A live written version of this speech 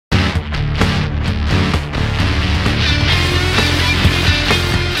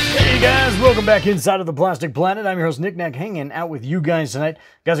Welcome back inside of the Plastic Planet. I'm your host, Knick-Knack, hanging out with you guys tonight.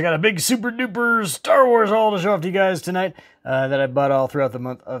 Guys, I got a big super duper Star Wars haul to show off to you guys tonight that I bought all throughout the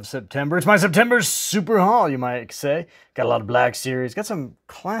month of September. It's my September super haul, you might say. Got a lot of Black Series. Got some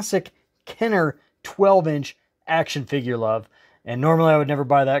classic Kenner 12-inch action figure love. And normally I would never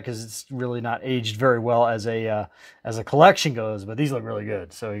buy that because it's really not aged very well as a collection goes. But these look really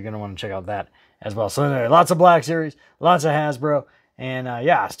good, so you're going to want to check out that as well. So anyway, lots of Black Series, lots of Hasbro. And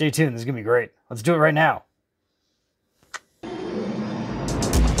yeah, stay tuned. This is going to be great. Let's do it right now.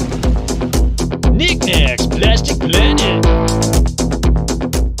 Knick-Knack's Plastic Planet.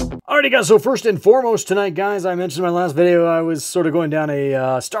 Alrighty guys, so first and foremost tonight, guys, I mentioned in my last video, I was sort of going down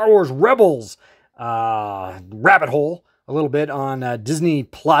a Star Wars Rebels rabbit hole a little bit on Disney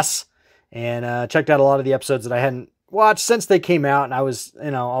Plus, and checked out a lot of the episodes that I hadn't watched since they came out, and I was,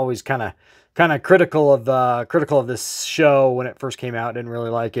 you know, always kind of critical of this show when it first came out. Didn't really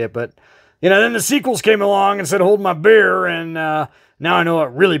like it, but you know, then the sequels came along and said hold my beer, and now I know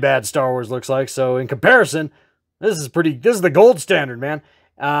what really bad Star Wars looks like. So in comparison, this is the gold standard, man.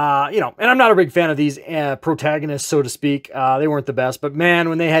 You know, and I'm not a big fan of these protagonists, so to speak. They weren't the best, but man,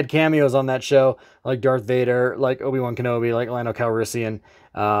 when they had cameos on that show, like Darth Vader, like Obi-Wan Kenobi, like Lando Calrissian,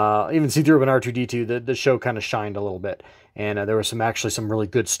 even C-3PO and R2-D2, the show kind of shined a little bit. And there was actually some really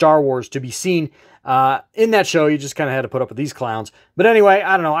good Star Wars to be seen in that show. You just kind of had to put up with these clowns. But anyway,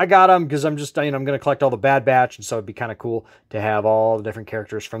 I don't know. I got them because I'm just, you know, I'm going to collect all the Bad Batch. And so it'd be kind of cool to have all the different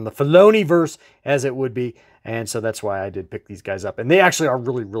characters from the Filoni-verse, as it would be. And so that's why I did pick these guys up. And they actually are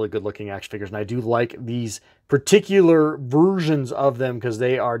really, really good looking action figures. And I do like these particular versions of them because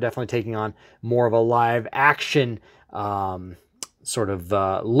they are definitely taking on more of a live action sort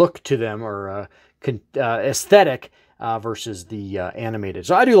of look to them, or aesthetic. Versus the animated.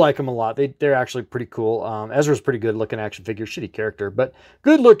 So I do like them a lot. They're actually pretty cool. Ezra's pretty good looking action figure. Shitty character, but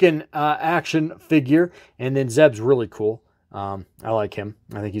good looking action figure. And then Zeb's really cool. I like him.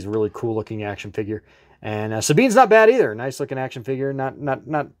 I think he's a really cool looking action figure. And Sabine's not bad either. Nice looking action figure. Not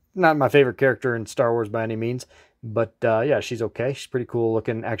my favorite character in Star Wars by any means. But yeah, she's okay. She's pretty cool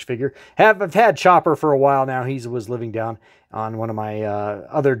looking action figure. I've had Chopper for a while now. He was living down on one of my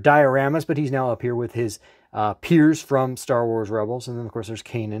other dioramas, but he's now up here with his peers from Star Wars Rebels. And then of course there's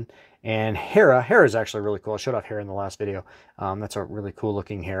Kanan and Hera. Hera's actually really cool. I showed off Hera in the last video. That's a really cool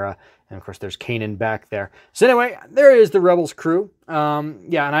looking Hera. And of course there's Kanan back there. So anyway, there is the Rebels crew.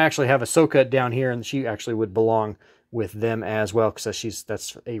 Yeah, and I actually have Ahsoka down here, and she actually would belong with them as well, because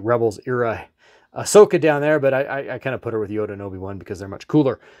that's a Rebels era Ahsoka down there, but I kind of put her with Yoda and Obi-Wan because they're much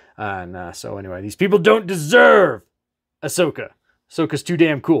cooler. And so anyway, these people don't deserve Ahsoka. Ahsoka's too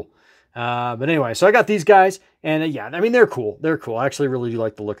damn cool. But anyway, so I got these guys, and yeah, I mean, they're cool. They're cool. I actually really do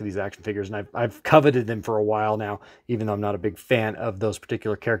like the look of these action figures, and I've coveted them for a while now, even though I'm not a big fan of those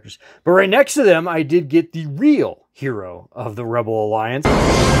particular characters. But right next to them, I did get the real hero of the Rebel Alliance.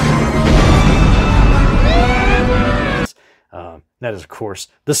 That is, of course,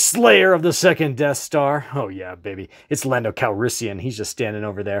 the Slayer of the Second Death Star. Oh, yeah, baby. It's Lando Calrissian. He's just standing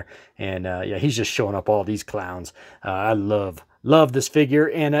over there. And, yeah, he's just showing up all these clowns. I love this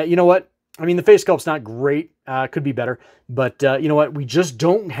figure. And you know what? I mean, the face sculpt's not great. Could be better. But you know what? We just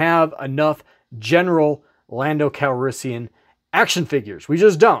don't have enough general Lando Calrissian action figures. We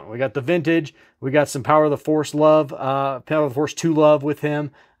just don't. We got the vintage. We got some Power of the Force love. Power of the Force 2 love with him.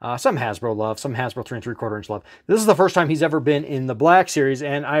 Some Hasbro love, some Hasbro 3 3/4 inch love. This is the first time he's ever been in the Black Series,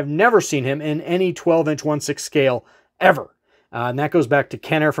 and I've never seen him in any 12-inch 1/6 scale ever. And that goes back to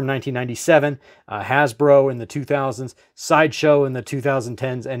Kenner from 1997, Hasbro in the 2000s, Sideshow in the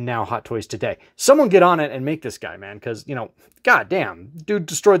 2010s, and now Hot Toys today. Someone get on it and make this guy, man, because, you know, goddamn, dude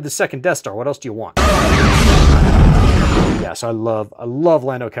destroyed the second Death Star. What else do you want? Yeah, so I love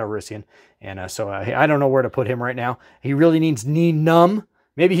Lando Calrissian, and so I don't know where to put him right now. He really needs knee numb.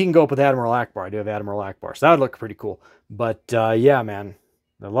 Maybe he can go up with Admiral Akbar. I do have Admiral Akbar, so that would look pretty cool. But yeah, man,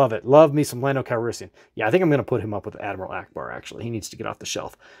 I love it. Love me some Lando Calrissian. Yeah, I think I'm going to put him up with Admiral Akbar, actually. He needs to get off the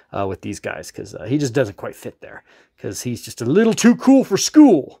shelf with these guys, because he just doesn't quite fit there, because he's just a little too cool for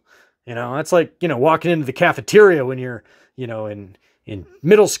school. You know, that's like, you know, walking into the cafeteria when you're, you know, in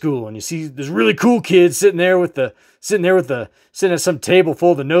middle school, and you see this really cool kid sitting at some table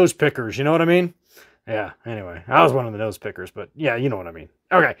full of the nose pickers. You know what I mean? Yeah, anyway, I was one of the nose pickers, but yeah, you know what I mean.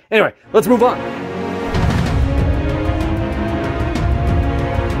 Okay, anyway, let's move on.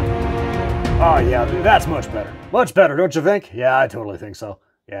 Oh, yeah, that's much better. Much better, don't you think? Yeah, I totally think so.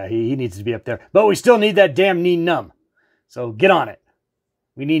 Yeah, he needs to be up there. But we still need that damn knee numb. So get on it.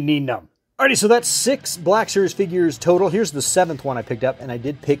 We need knee numb. Alrighty, so that's 6 Black Series figures total. Here's the 7th one I picked up, and I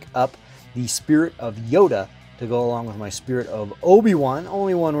did pick up the Spirit of Yoda to go along with my Spirit of Obi-Wan.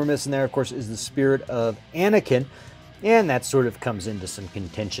 Only one we're missing there, of course, is the Spirit of Anakin. And that sort of comes into some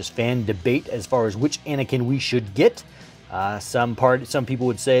contentious fan debate as far as which Anakin we should get. Some people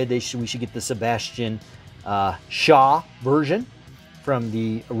would say we should get the Sebastian Shaw version from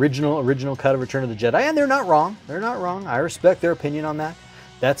the original cut of Return of the Jedi, and they're not wrong. They're not wrong. I respect their opinion on that.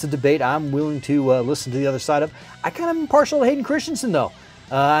 That's a debate I'm willing to listen to the other side of. I kind of am partial to Hayden Christensen, though,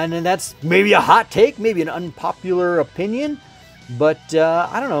 and that's maybe a hot take, maybe an unpopular opinion, but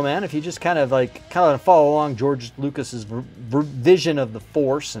I don't know, man. If you just kind of follow along George Lucas's vision of the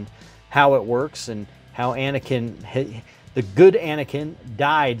Force and how it works and how Anakin, the good Anakin,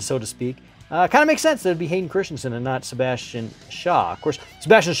 died, so to speak. Kind of makes sense that it'd be Hayden Christensen and not Sebastian Shaw. Of course,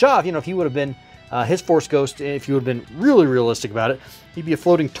 Sebastian Shaw, if he would have been his Force Ghost, if you would have been really realistic about it, he'd be a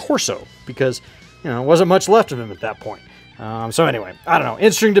floating torso because, there wasn't much left of him at that point. So anyway, I don't know.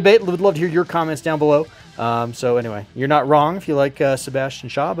 Interesting debate. Would love to hear your comments down below. So anyway, you're not wrong if you like Sebastian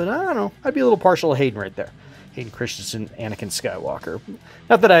Shaw, but I don't know. I'd be a little partial to Hayden right there. Hayden Christensen, Anakin Skywalker.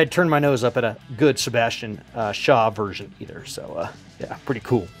 Not that I'd turn my nose up at a good Sebastian Shaw version either. So yeah, pretty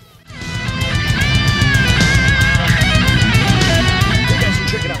cool.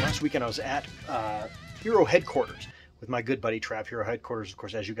 Check it out. Last weekend I was at Hero Headquarters with my good buddy Trav. Hero Headquarters, of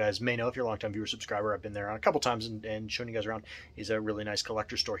course, as you guys may know, if you're a longtime viewer, subscriber, I've been there a couple times and shown you guys around. Is a really nice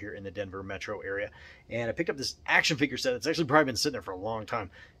collector store here in the Denver metro area. And I picked up this action figure set that's actually probably been sitting there for a long time.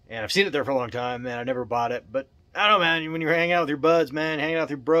 And I've seen it there for a long time, and I never bought it. But I don't know, man. When you're hanging out with your buds, man, hanging out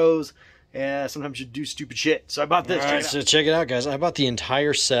with your bros, yeah, sometimes you do stupid shit. So I bought this. All right, so check it out, guys. I bought the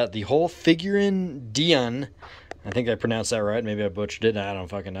entire set, the whole figurine Dion. I think I pronounced that right. Maybe I butchered it. I don't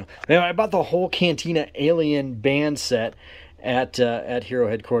fucking know. Anyway, I bought the whole Cantina Alien band set at Hero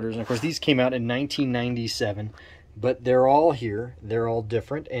Headquarters. And, of course, these came out in 1997. But they're all here. They're all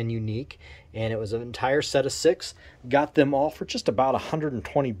different and unique. And it was an entire set of 6. Got them all for just about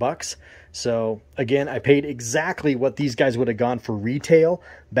 $120. So, again, I paid exactly what these guys would have gone for retail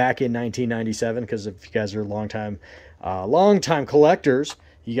back in 1997. Because if you guys are longtime collectors,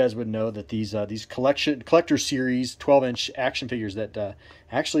 you guys would know that these collector series 12-inch action figures that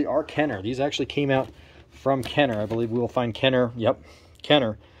actually are Kenner. These actually came out from Kenner. I believe we will find Kenner. Yep,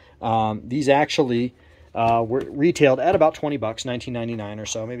 Kenner. These actually were retailed at about $20, $19.99 or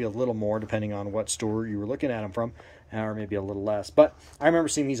so, maybe a little more depending on what store you were looking at them from, or maybe a little less. But I remember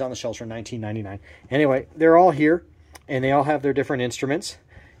seeing these on the shelves for $19.99. Anyway, they're all here, and they all have their different instruments.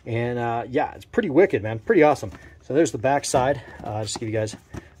 And yeah, it's pretty wicked, man. Pretty awesome. So there's the back side. Just give you guys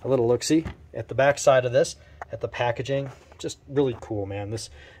a little look-see at the back side of this, at the packaging. Just really cool, man.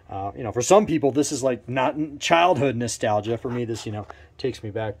 This, for some people, this is like not childhood nostalgia. For me, this, takes me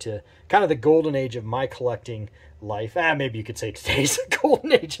back to kind of the golden age of my collecting life. Maybe you could say today's the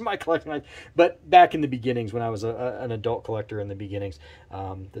golden age of my collecting life. But back in the beginnings, when I was an adult collector in the beginnings,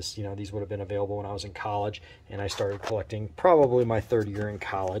 these would have been available when I was in college. And I started collecting probably my third year in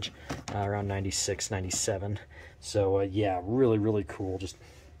college, around 96, 97. So, yeah, really, really cool. That's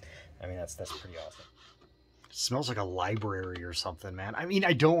pretty awesome. It smells like a library or something, man. I mean,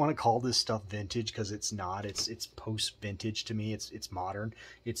 I don't want to call this stuff vintage because it's not. It's post-vintage to me. It's modern.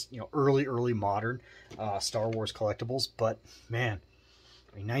 It's, early modern Star Wars collectibles. But, man,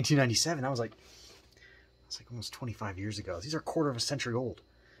 1997, that was like almost 25 years ago. These are a quarter of a century old.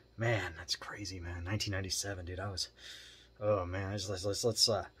 Man, that's crazy, man. 1997, dude. Oh, man.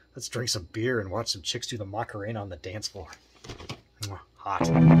 Let's drink some beer and watch some chicks do the Macarena on the dance floor. Hot.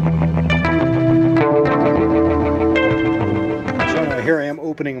 So here I am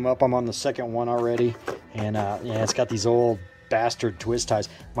opening them up. I'm on the second one already. And yeah, it's got these old bastard twist ties.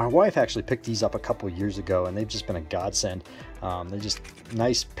 My wife actually picked these up a couple years ago, and they've just been a godsend. They're just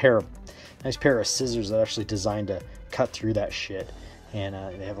nice pair of scissors that are actually designed to cut through that shit. And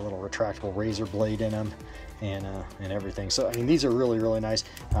they have a little retractable razor blade in them. And everything. So, I mean, these are really, really nice.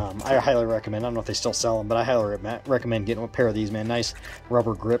 I highly recommend, I don't know if they still sell them, but I highly recommend getting a pair of these, man. Nice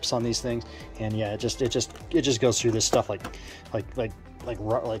rubber grips on these things. And yeah, it just goes through this stuff like a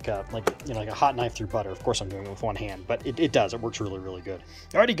hot knife through butter. Of course, I'm doing it with one hand, but it does. It works really, really good.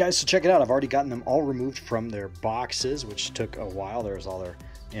 Alrighty, guys, so check it out. I've already gotten them all removed from their boxes, which took a while. There's all their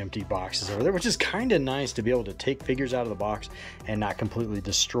empty boxes over there, which is kind of nice to be able to take figures out of the box and not completely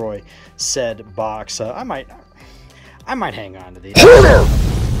destroy said box. I might hang on to these. I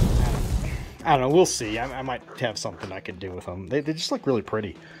don't know. We'll see. I might have something I could do with them. They just look really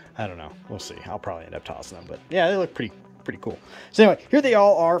pretty. I don't know. We'll see. I'll probably end up tossing them, but yeah, they look pretty cool. So anyway, here they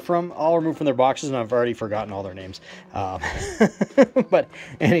all are all removed from their boxes, and I've already forgotten all their names. But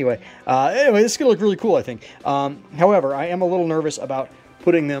anyway, this is gonna look really cool, I think. However, I am a little nervous about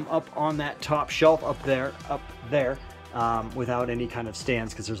putting them up on that top shelf up there, without any kind of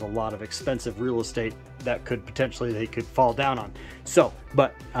stands, because there's a lot of expensive real estate that could potentially they could fall down on. So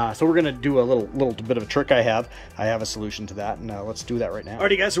we're gonna do a little bit of a trick. I have a solution to that, and let's do that right now.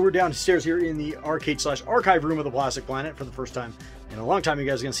 Alrighty guys, so we're downstairs here in the arcade/archive room of the Plastic Planet for the first time in a long time. You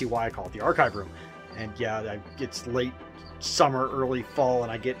guys are gonna see why I call it the archive room. And yeah, it's late summer, early fall,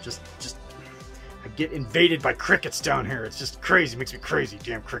 and I get I get invaded by crickets down here. It's just crazy, it makes me crazy,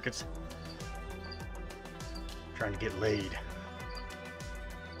 damn crickets. Trying to get laid.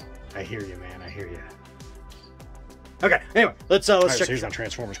 I hear you, man. I hear you. Okay. Anyway, let's check. Here's on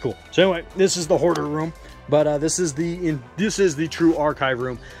Transformers. Cool. So anyway, this is the hoarder room, but this is the true archive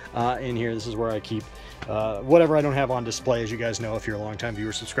room. In here, this is where I keep whatever I don't have on display. As you guys know, if you're a longtime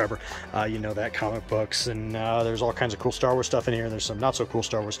viewer, subscriber, you know that, comic books, and there's all kinds of cool Star Wars stuff in here. There's some not so cool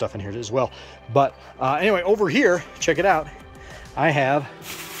Star Wars stuff in here as well. But anyway, over here, check it out. I have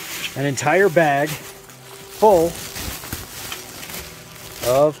an entire bag full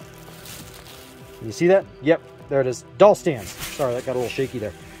of, you see that? Yep, there it is. Doll stands. Sorry, that got a little shaky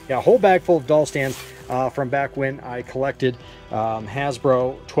there. Yeah, a whole bag full of doll stands from back when I collected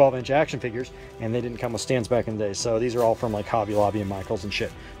Hasbro 12-inch action figures, and they didn't come with stands back in the day. So these are all from like Hobby Lobby and Michaels and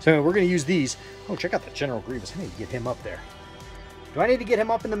shit. So we're going to use these. Oh, check out the General Grievous. I need to get him up there. Do I need to get him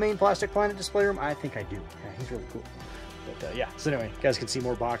up in the main Plastic Planet display room? I think I do. Yeah, he's really cool. But yeah, so anyway, you guys can see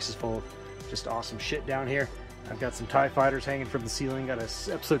more boxes full of just awesome shit down here. I've got some TIE fighters hanging from the ceiling. Got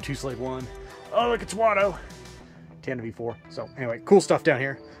a episode 2 Slave 1. Oh, look, it's Watto. Tandem V4. So anyway, cool stuff down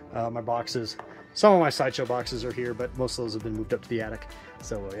here. My boxes. Some of my Sideshow boxes are here, but most of those have been moved up to the attic.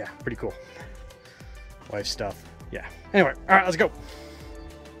 So yeah, pretty cool. Wife stuff. Yeah. Anyway, all right, let's go.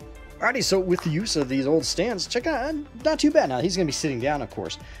 Alrighty, so with the use of these old stands, check out, not too bad. Now he's gonna be sitting down, of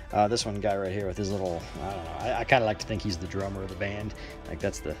course. This one guy right here with his little, I don't know. I kind of like to think he's the drummer of the band. Like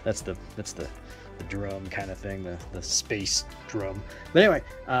that's the drum kind of thing, the space drum. But anyway,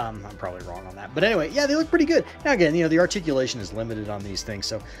 I'm probably wrong on that. But anyway, yeah, they look pretty good. Now again, you know, the articulation is limited on these things,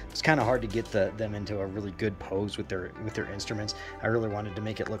 so it's kind of hard to get them into a really good pose with their instruments. I really wanted to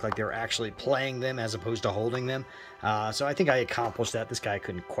make it look like they were actually playing them as opposed to holding them. So I think I accomplished that. This guy I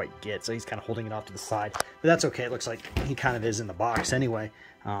couldn't quite get, so he's kind of holding it off to the side. But that's okay. It looks like he kind of is in the box anyway.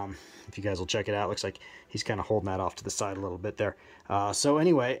 If you guys will check it out, it looks like he's kind of holding that off to the side a little bit there. So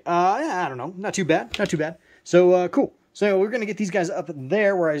anyway, yeah, I don't know. Not too bad. Not too bad. So cool. So we're going to get these guys up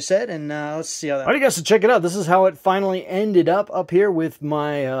there where I said, and let's see how that... Alright guys, so check it out. This is how it finally ended up here with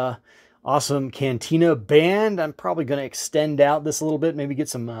my awesome Cantina band. I'm probably going to extend out this a little bit, maybe get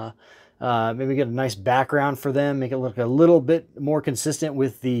some... maybe get a nice background for them, make it look a little bit more consistent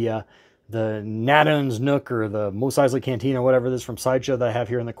with the Nadon's Nook or the Mos Eisley Cantina, whatever this from Sideshow that I have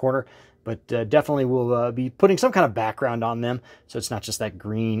here in the corner. But definitely we'll be putting some kind of background on them, so it's not just that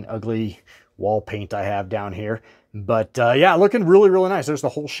green, ugly wall paint I have down here. But yeah, looking really, really nice. There's the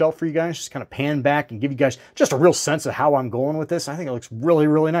whole shelf for you guys. Just kind of pan back and give you guys just a real sense of how I'm going with this. I think it looks really,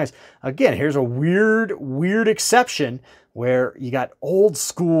 really nice. Again, here's a weird exception where you got old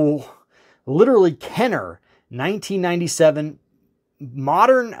school, literally Kenner, 1997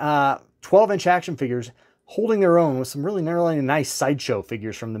 modern 12-inch action figures holding their own with some really nice Sideshow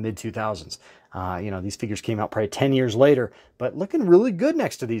figures from the mid-2000s. You know, these figures came out probably 10 years later, but looking really good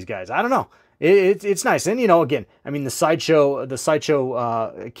next to these guys. I don't know. It's nice. And, you know, again, I mean, the Sideshow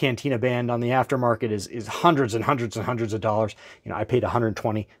Cantina band on the aftermarket is hundreds and hundreds and hundreds of dollars. You know, I paid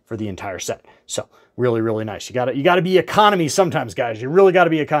 $120 for the entire set. So really, really nice. You gotta be economy sometimes, guys. You really gotta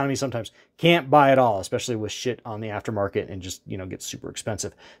be economy sometimes. Can't buy it all, especially with shit on the aftermarket and just, you know, gets super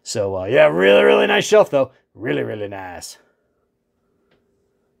expensive. So yeah, really, really nice shelf though. Really, really nice.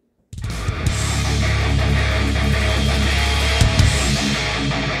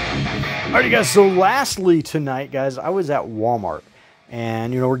 Alrighty guys, so lastly tonight, guys, I was at Walmart,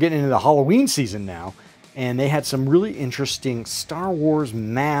 and you know, we're getting into the Halloween season now, and they had some really interesting Star Wars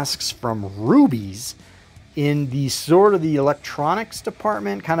masks from Rubies in the sort of the electronics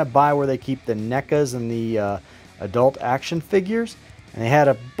department, kind of by where they keep the NECAs and the adult action figures. And they had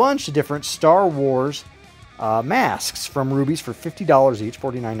a bunch of different Star Wars masks from Rubies for $50 each,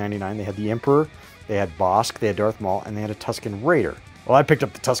 $49.99. They had the Emperor, they had Bosk, they had Darth Maul, and they had a Tusken Raider. Well, I picked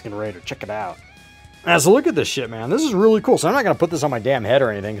up the Tusken Raider. Check it out. Now, so look at this shit, man. This is really cool. So I'm not going to put this on my damn head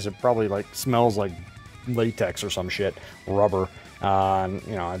or anything because it probably like smells like latex or some shit, rubber. You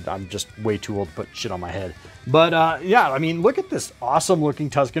know, I'm just way too old to put shit on my head. But yeah, I mean, look at this awesome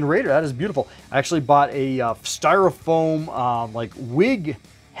looking Tusken Raider. That is beautiful. I actually bought a styrofoam like wig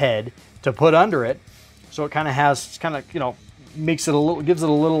head to put under it, so it kind of has, you know, makes it a little, gives it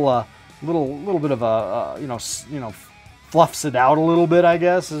a little, little bit of a you know, fluffs it out a little bit, I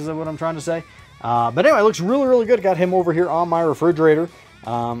guess, is what I'm trying to say. But anyway, it looks really, really good. Got him over here on my refrigerator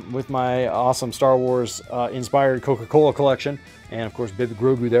with my awesome Star Wars inspired Coca-Cola collection. And of course, Baby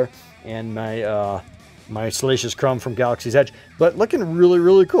Grogu there. And my Salacious Crumb from Galaxy's Edge. But looking really,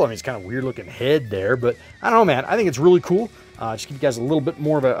 really cool. I mean, it's kind of weird looking head there, but I don't know, man. I think it's really cool. Just give you guys a little bit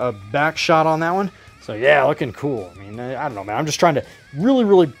more of a back shot on that one. So yeah, looking cool. I mean, I don't know, man. I'm just trying to really,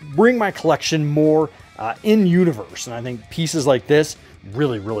 really bring my collection more in universe. And I think pieces like this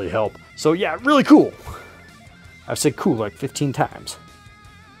really, really help. So yeah, really cool. I've said cool like 15 times.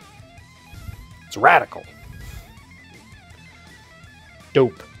 It's radical.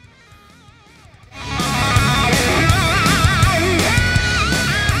 Dope.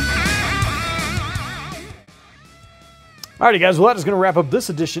 Alrighty guys, well that is going to wrap up this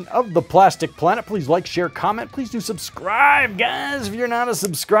edition of The Plastic Planet. Please like, share, comment. Please do subscribe, guys, if you're not a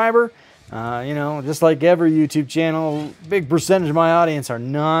subscriber. You know, just like every YouTube channel, big percentage of my audience are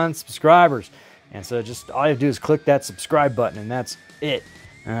non-subscribers. And so just all you have to do is click that subscribe button and that's it.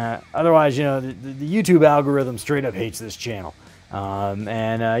 Otherwise, you know, the YouTube algorithm straight up hates this channel.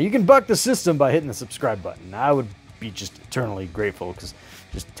 You can buck the system by hitting the subscribe button. I would be just eternally grateful because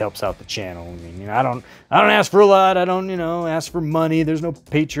just helps out the channel. I mean, you know, I don't ask for a lot. I don't, you know, ask for money. There's no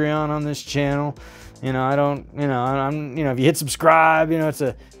Patreon on this channel. You know, I don't, you know, if you hit subscribe, you know, it's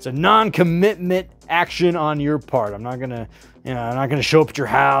a non-commitment action on your part. I'm not gonna, you know, I'm not gonna show up at your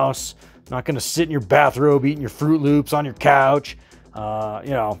house. I'm not gonna sit in your bathrobe eating your Fruit Loops on your couch. You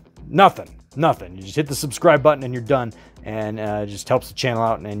know, nothing. You just hit the subscribe button and you're done. And it just helps the channel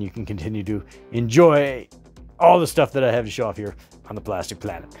out, and you can continue to enjoy all the stuff that I have to show off here on The Plastic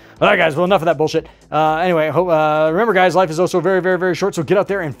Planet. All right, guys. Well, enough of that bullshit. Anyway, remember, guys, life is also very, very, very short. So get out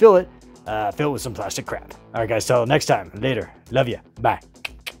there and fill it with some plastic crap. All right, guys. Till next time. Later. Love you. Bye.